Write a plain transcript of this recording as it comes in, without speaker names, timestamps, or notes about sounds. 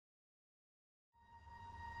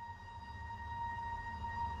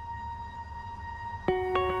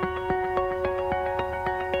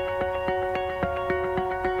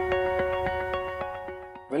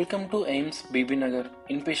Welcome to AIIMS Bibinagar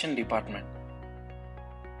Inpatient Department.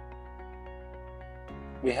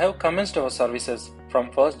 We have commenced our services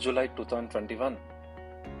from 1st July 2021.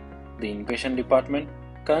 The Inpatient Department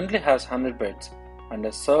currently has 100 beds and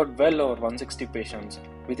has served well over 160 patients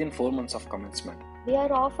within 4 months of commencement. We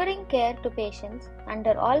are offering care to patients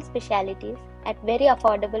under all specialities at very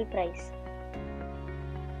affordable price.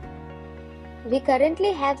 We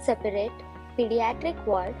currently have separate pediatric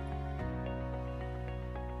ward,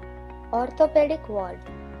 orthopedic ward,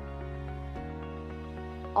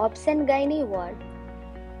 obs and gynae ward,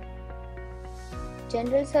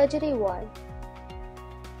 general surgery ward,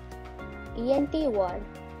 ENT ward,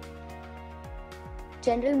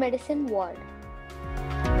 general medicine ward.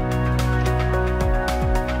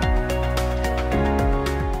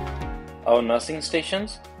 Our nursing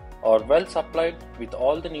stations are well supplied with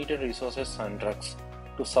all the needed resources and drugs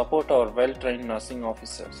to support our well-trained nursing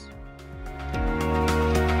officers.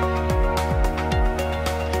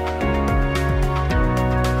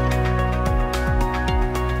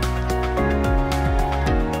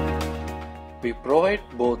 We provide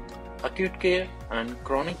both acute care and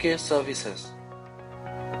chronic care services.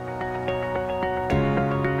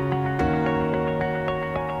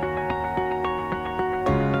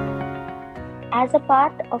 As a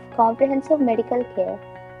part of comprehensive medical care,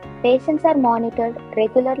 patients are monitored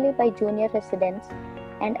regularly by junior residents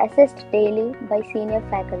and assessed daily by senior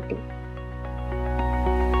faculty.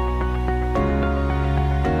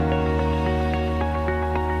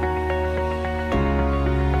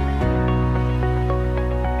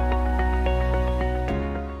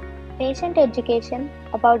 Patient education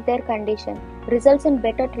about their condition results in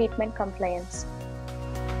better treatment compliance.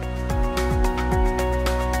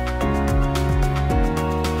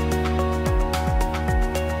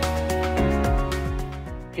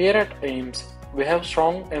 Here at AIIMS, we have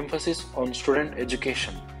strong emphasis on student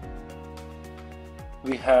education.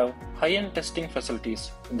 We have high-end testing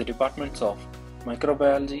facilities in the departments of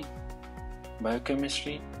microbiology,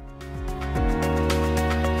 biochemistry,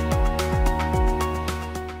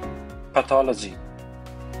 pathology.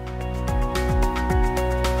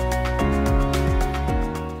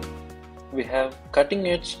 We have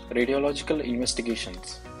cutting-edge radiological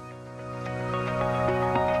investigations.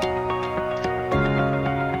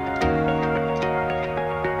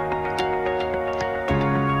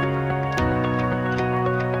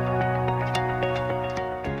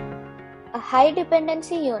 A high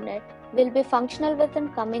dependency unit will be functional within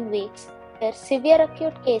coming weeks, where severe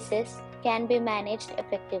acute cases can be managed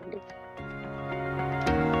effectively.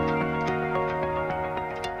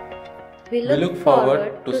 We look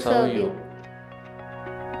forward to serve you.